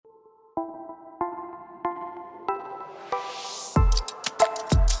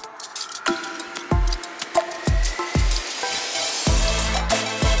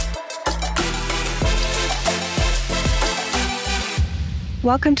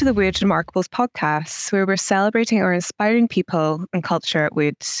Welcome to the Wood Remarkables podcast, where we're celebrating our inspiring people and culture at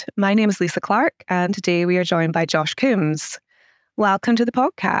Wood. My name is Lisa Clark, and today we are joined by Josh Coombs. Welcome to the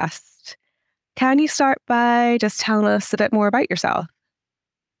podcast. Can you start by just telling us a bit more about yourself?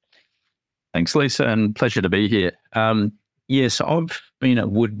 Thanks, Lisa, and pleasure to be here. Yes, I've been at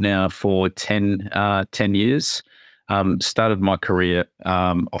Wood now for 10 years. Started my career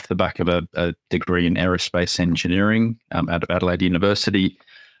off the back of a degree in aerospace engineering out of Adelaide University.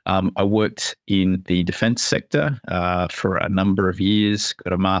 I worked in the defence sector for a number of years,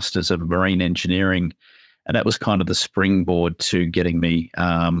 got a Masters of Marine Engineering, and that was kind of the springboard to getting me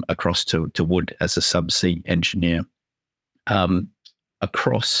across to Wood as a subsea engineer.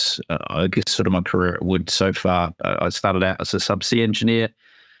 Across, I guess, sort of my career at Wood so far, I started out as a subsea engineer,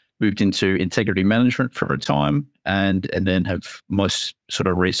 moved into integrity management for a time, and then have most sort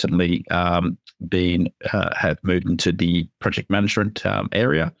of recently have moved into the project management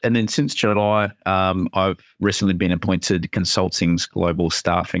area. And then since July, I've recently been appointed Consulting's Global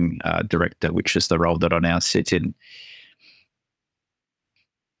Staffing Director, which is the role that I now sit in.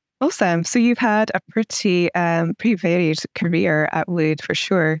 Awesome. So you've had a pretty varied career at Wood for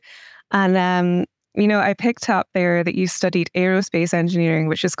sure. And I picked up there that you studied aerospace engineering,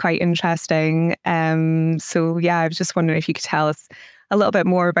 which is quite interesting. I was just wondering if you could tell us a little bit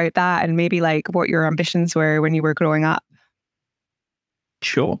more about that and maybe like what your ambitions were when you were growing up.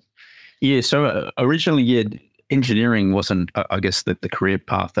 Sure. Yeah. So originally, engineering wasn't, I guess, the career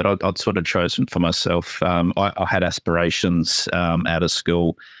path that I'd sort of chosen for myself. I had aspirations out of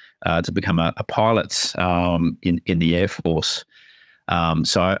school to become a pilot in the Air Force.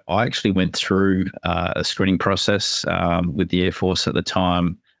 So I actually went through a screening process with the Air Force at the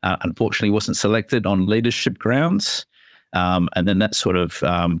time. Unfortunately, wasn't selected on leadership grounds. And then that sort of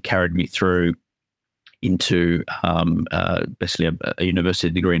carried me through into basically a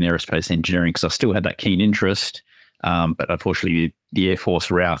university degree in aerospace engineering because I still had that keen interest. But unfortunately, the Air Force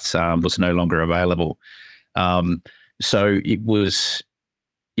route was no longer available. So it was,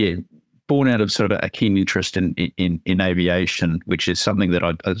 born out of sort of a keen interest in aviation, which is something that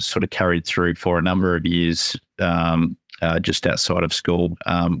I sort of carried through for a number of years just outside of school,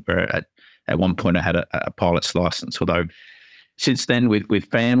 where at one point I had a pilot's license, although since then with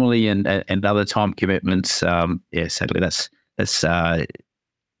family and other time commitments, sadly that's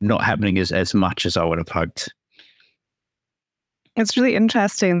not happening as much as I would have hoped. It's really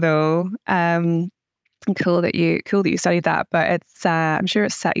interesting though. Cool that you studied that, but it's I'm sure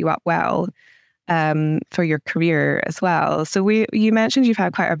it's set you up well for your career as well. So you mentioned you've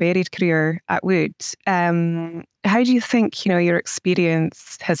had quite a varied career at Wood. How do you think your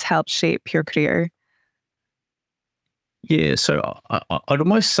experience has helped shape your career? Yeah, so I'd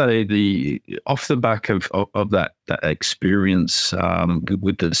almost say off the back of that experience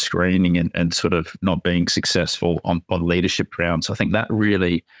with the screening and sort of not being successful on leadership rounds, I think that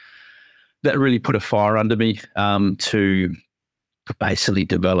really put a fire under me to basically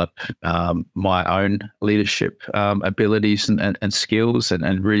develop my own leadership abilities and skills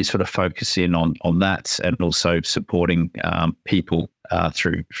and really sort of focus in on that and also supporting people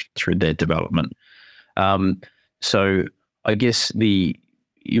through their development. So I guess it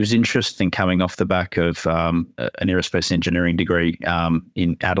was interesting coming off the back of an aerospace engineering degree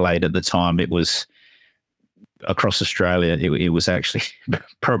in Adelaide at the time. It was across Australia. It was actually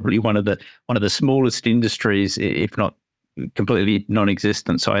probably one of the smallest industries, if not completely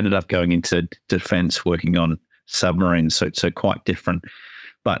non-existent. So I ended up going into defence, working on submarines. So quite different.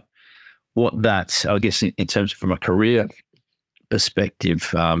 But what that, I guess, in terms of from a career perspective,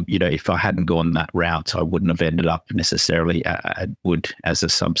 if I hadn't gone that route, I wouldn't have ended up necessarily at Wood as a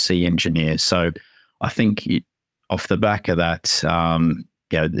subsea engineer. So I think off the back of that,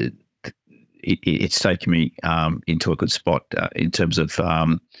 it's taken me into a good spot in terms of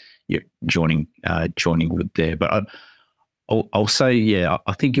joining Wood there. But I'll say,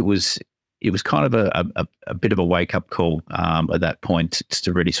 I think it was kind of a bit of a wake up call at that point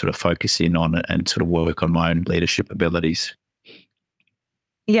to really sort of focus in on it and sort of work on my own leadership abilities.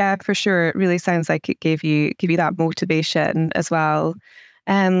 Yeah, for sure. It really sounds like it gave you that motivation as well.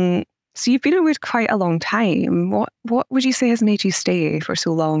 So you've been at Wood quite a long time. What would you say has made you stay for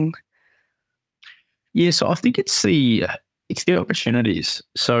so long? Yeah, so I think it's the opportunities.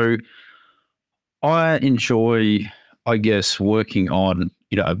 So I enjoy, I guess, working on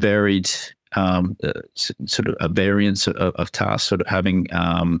a varied sort of a variance of tasks, sort of having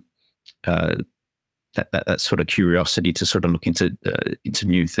that sort of curiosity to sort of look into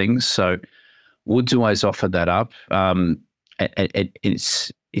new things. So Wood's always offered that up.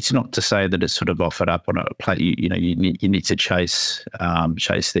 It's it's not to say that it's sort of offered up on a plate. You need to chase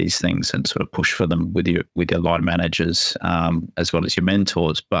these things and sort of push for them with your line managers as well as your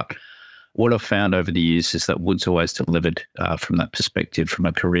mentors. But what I've found over the years is that Wood's always delivered from that perspective, from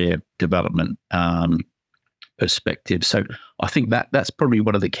a career development perspective. So I think that's probably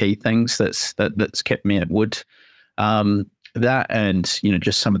one of the key things that's kept me at Wood. That and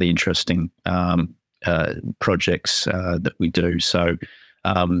just some of the interesting projects that we do. So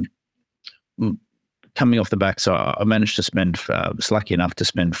coming off the back, so I managed to spend, was lucky enough to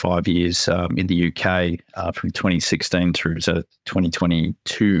spend 5 years in the UK from 2016 through to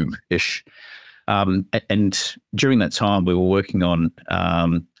 2022-ish. And during that time, we were working on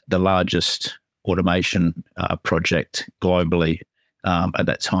the largest automation project globally at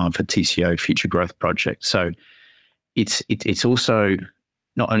that time for TCO Future Growth Project. So it's also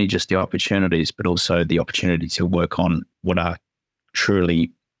not only just the opportunities, but also the opportunity to work on what are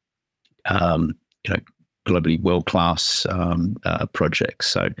truly, globally world-class projects.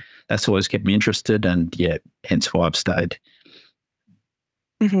 So that's always kept me interested, and hence why I've stayed.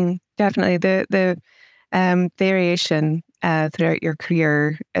 Mm-hmm. Definitely, the variation throughout your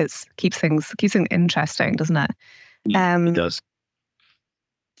career keeps things interesting, doesn't it? It does.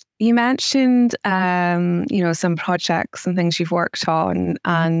 You mentioned, some projects and things you've worked on,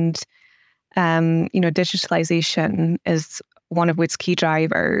 and digitalization is one of Wood's key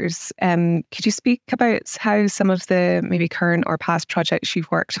drivers. Could you speak about how some of the maybe current or past projects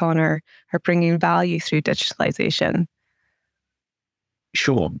you've worked on are bringing value through digitalization?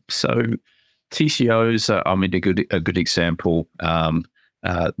 Sure. So TCOs, a good example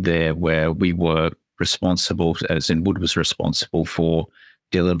there, where we were responsible, as in Wood was responsible for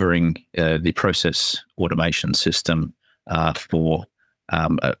delivering the process automation system for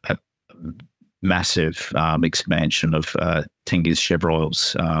a massive expansion of Tengiz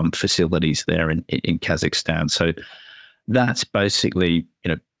Chevroil's facilities there in Kazakhstan. So that's basically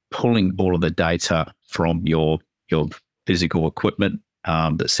pulling all of the data from your physical equipment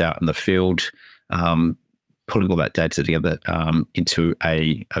that's out in the field, pulling all that data together into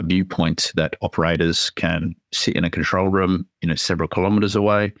a viewpoint that operators can sit in a control room, several kilometers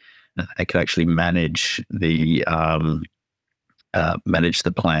away. They can actually manage the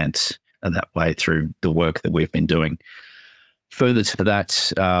plant that way through the work that we've been doing. Further to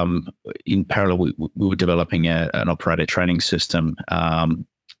that, in parallel, we were developing an operator training system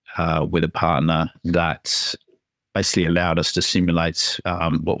with a partner that basically allowed us to simulate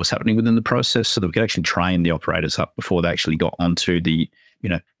what was happening within the process, so that we could actually train the operators up before they actually got onto the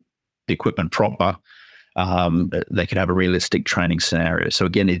equipment proper. They could have a realistic training scenario. So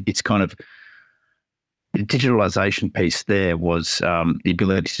again, it's kind of the digitalization piece there was the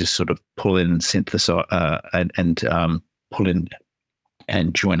ability to sort of pull in, synthesize, and pull in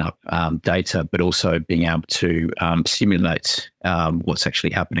and join up data, but also being able to simulate what's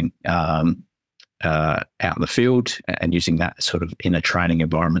actually happening out in the field, and using that sort of in a training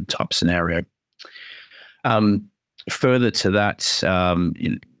environment type scenario. Further to that,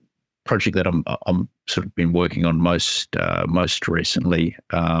 project that I'm sort of been working on most recently,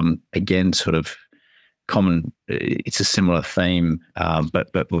 again, sort of common. It's a similar theme,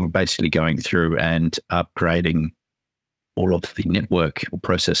 but we're basically going through and upgrading all of the network or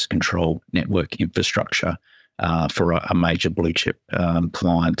process control network infrastructure for a major blue chip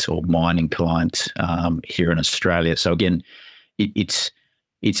client or mining client here in Australia. So again, it's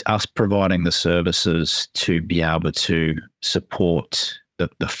us providing the services to be able to support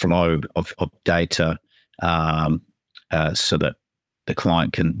the flow of data so that the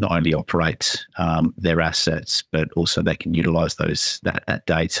client can not only operate their assets, but also they can utilize that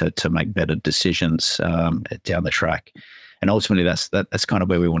data to make better decisions down the track. And ultimately, that's kind of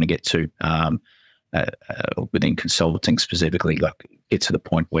where we want to get to within consulting specifically, like get to the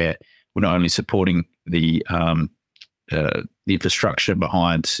point where we're not only supporting the infrastructure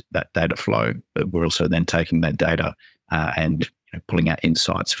behind that data flow, but we're also then taking that data and pulling out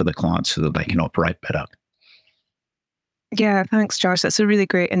insights for the clients so that they can operate better. Yeah, thanks, Josh. That's a really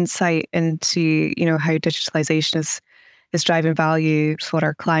great insight into how digitalization is driving value for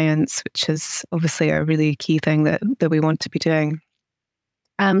our clients, which is obviously a really key thing that we want to be doing.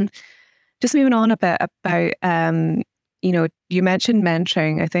 Just moving on a bit about, you mentioned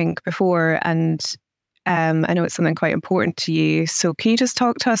mentoring, I think, before, and I know it's something quite important to you. So can you just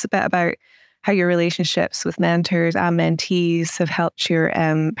talk to us a bit about how your relationships with mentors and mentees have helped your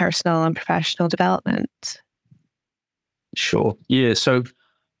personal and professional development? Sure. Yeah. So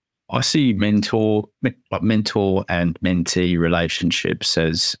I see mentor and mentee relationships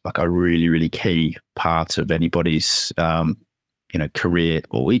as like a really, really key part of anybody's career,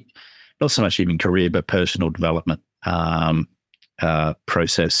 or not so much even career, but personal development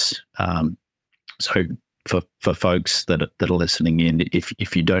process. So for folks that are listening in,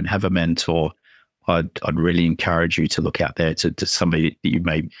 if you don't have a mentor, I'd really encourage you to look out there to somebody that you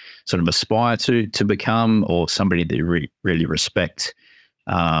may sort of aspire to become, or somebody that you really respect,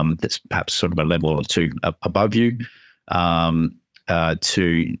 that's perhaps sort of a level or two above you,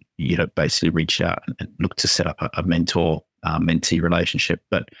 to basically reach out and look to set up a mentor mentee relationship.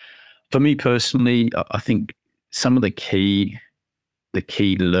 But for me personally, I think some of the key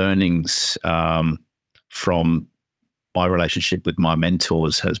learnings from my relationship with my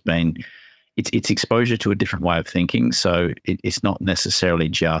mentors has been it's exposure to a different way of thinking. So it's not necessarily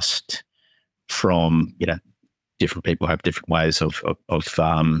just from different people have different ways of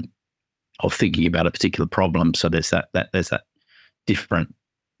thinking about a particular problem. So there's that different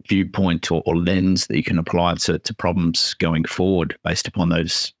viewpoint or lens that you can apply to problems going forward based upon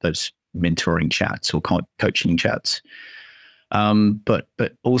those mentoring chats or coaching chats. But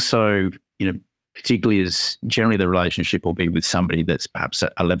also, particularly as generally the relationship will be with somebody that's perhaps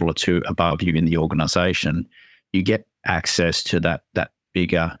a level or two above you in the organization, you get access to that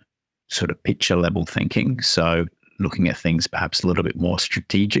bigger sort of picture level thinking. So looking at things perhaps a little bit more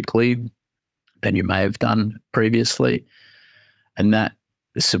strategically than you may have done previously. And that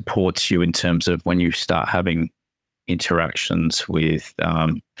supports you in terms of when you start having interactions with,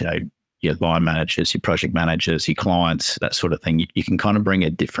 your line managers, your project managers, your clients, that sort of thing. You can kind of bring a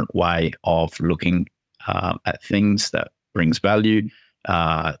different way of looking at things that brings value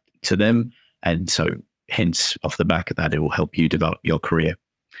to them. And so hence off the back of that, it will help you develop your career.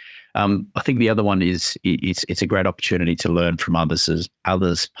 I think the other one is it's a great opportunity to learn from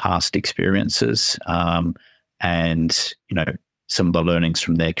others' past experiences, and some of the learnings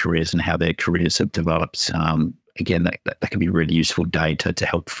from their careers and how their careers have developed. Again, that can be a really useful data to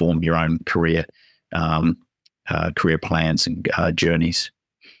help form your own career plans and journeys.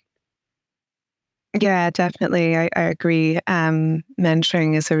 Yeah, definitely. I agree.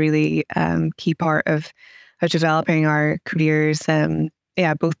 Mentoring is a really key part of developing our careers.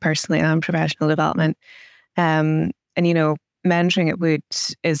 Both personally and professional development. And mentoring at Wood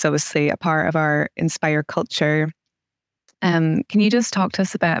is obviously a part of our Inspire culture. Can you just talk to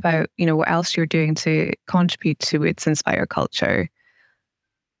us about what else you're doing to contribute to its Inspire culture?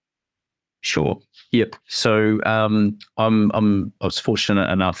 Sure. Yep. So I was fortunate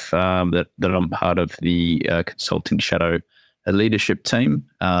enough that I'm part of the Consulting Shadow leadership team.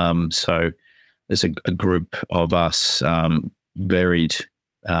 So there's a group of us, varied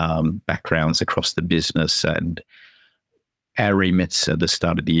backgrounds across the business, and our remits at the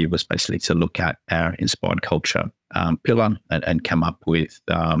start of the year was basically to look at our inspired culture pillar and come up with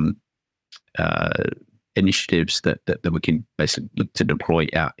initiatives that we can basically look to deploy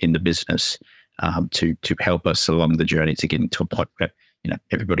out in the business to help us along the journey to getting to a point where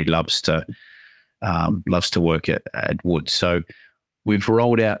everybody loves to work at Wood. So we've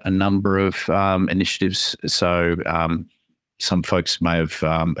rolled out a number of initiatives. So some folks may have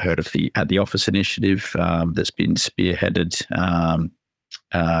heard of the At the Office initiative that's been spearheaded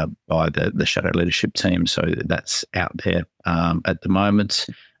by the Shadow leadership team. So that's out there at the moment.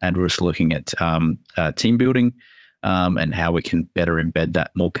 And we're just looking at team building and how we can better embed that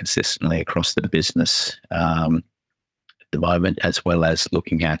more consistently across the business at the moment, as well as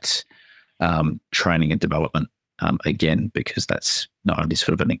looking at training and development again, because that's not only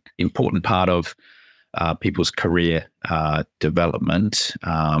sort of an important part of people's career development,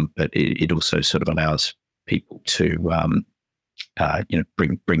 but it also sort of allows people to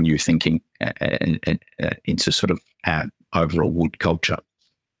bring new thinking into sort of our overall Wood culture.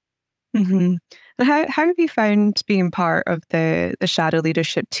 Mm-hmm. And how have you found being part of the Shadow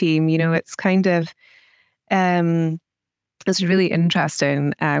leadership team? It's kind of it's a really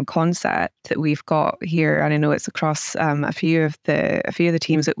interesting concept that we've got here, and I know it's across a few of the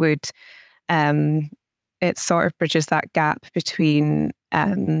teams at Wood. It sort of bridges that gap between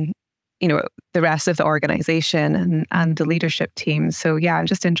the rest of the organization and the leadership team. So yeah, I'm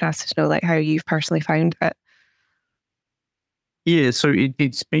just interested to know how you've personally found it. Yeah, so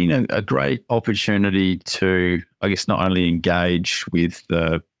it's been a great opportunity to, I guess, not only engage with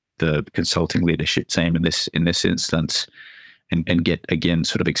the consulting leadership team in this instance, and get again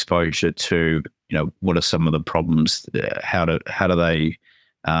sort of exposure to what are some of the problems, how do they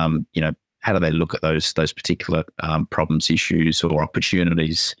how do they look at those particular problems, issues, or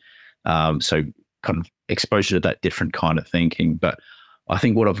opportunities? So kind of exposure to that different kind of thinking. But I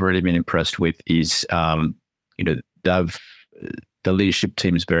think what I've really been impressed with is the leadership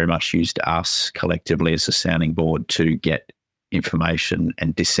team has very much used us collectively as a sounding board to get information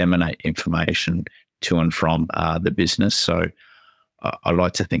and disseminate information to and from the business. So I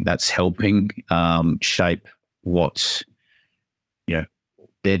like to think that's helping shape what's,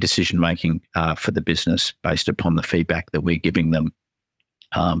 their decision making for the business based upon the feedback that we're giving them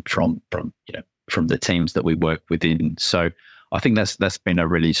from the teams that we work within. So I think that's been a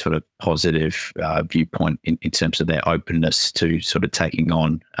really sort of positive viewpoint in terms of their openness to sort of taking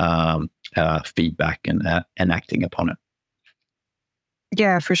on feedback and acting upon it.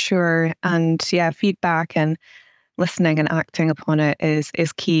 Yeah, for sure. And yeah, feedback and listening and acting upon it is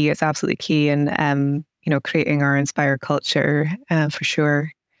key. It's absolutely key in creating our inspired culture for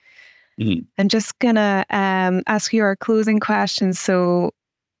sure. Mm-hmm. I'm just gonna ask you our closing question. So,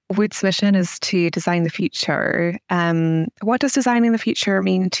 Wood's mission is to design the future. What does designing the future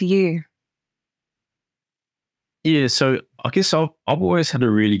mean to you? Yeah, so I guess I've always had a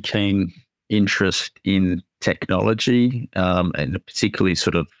really keen interest in technology, and particularly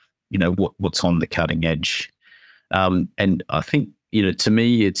sort of what's on the cutting edge. And I think to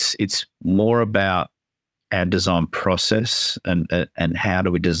me it's more about our design process and how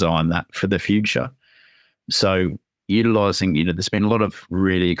do we design that for the future. So utilizing, there's been a lot of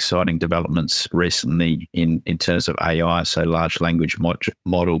really exciting developments recently in terms of AI, so large language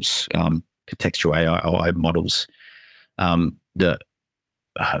models, contextual AI models.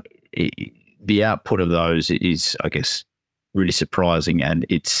 The output of those is, I guess, really surprising, and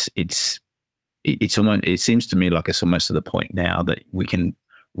it's almost, it seems to me like it's almost to the point now that we can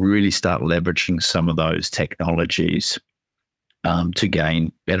really start leveraging some of those technologies to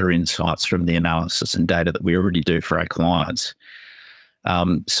gain better insights from the analysis and data that we already do for our clients.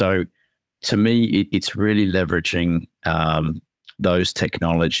 So to me, it's really leveraging those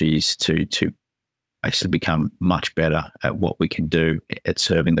technologies to actually become much better at what we can do at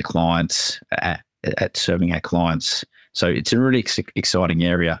serving the clients, at serving our clients. So it's a really exciting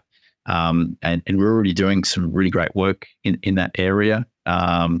area. And we're already doing some really great work in that area.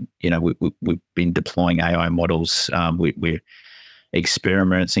 We've been deploying AI models. We're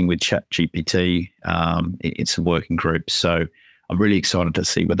experimenting with ChatGPT in some working groups. So I'm really excited to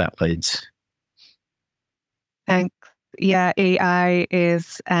see where that leads. Thanks. Yeah, AI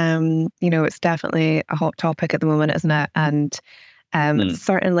is, it's definitely a hot topic at the moment, isn't it? And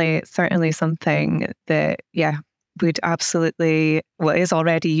certainly something that, would absolutely, is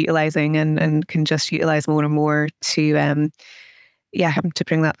already utilizing and can just utilize more and more to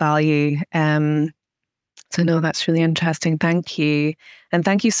bring that value. So no, that's really interesting. Thank you. And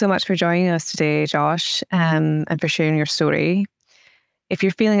thank you so much for joining us today, Josh, and for sharing your story. If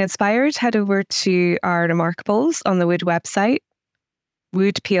you're feeling inspired, head over to our Remarkables on the Wood website,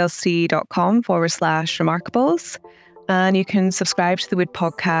 woodplc.com/remarkables. And you can subscribe to the Wood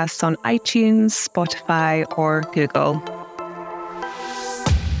podcast on iTunes, Spotify, or Google.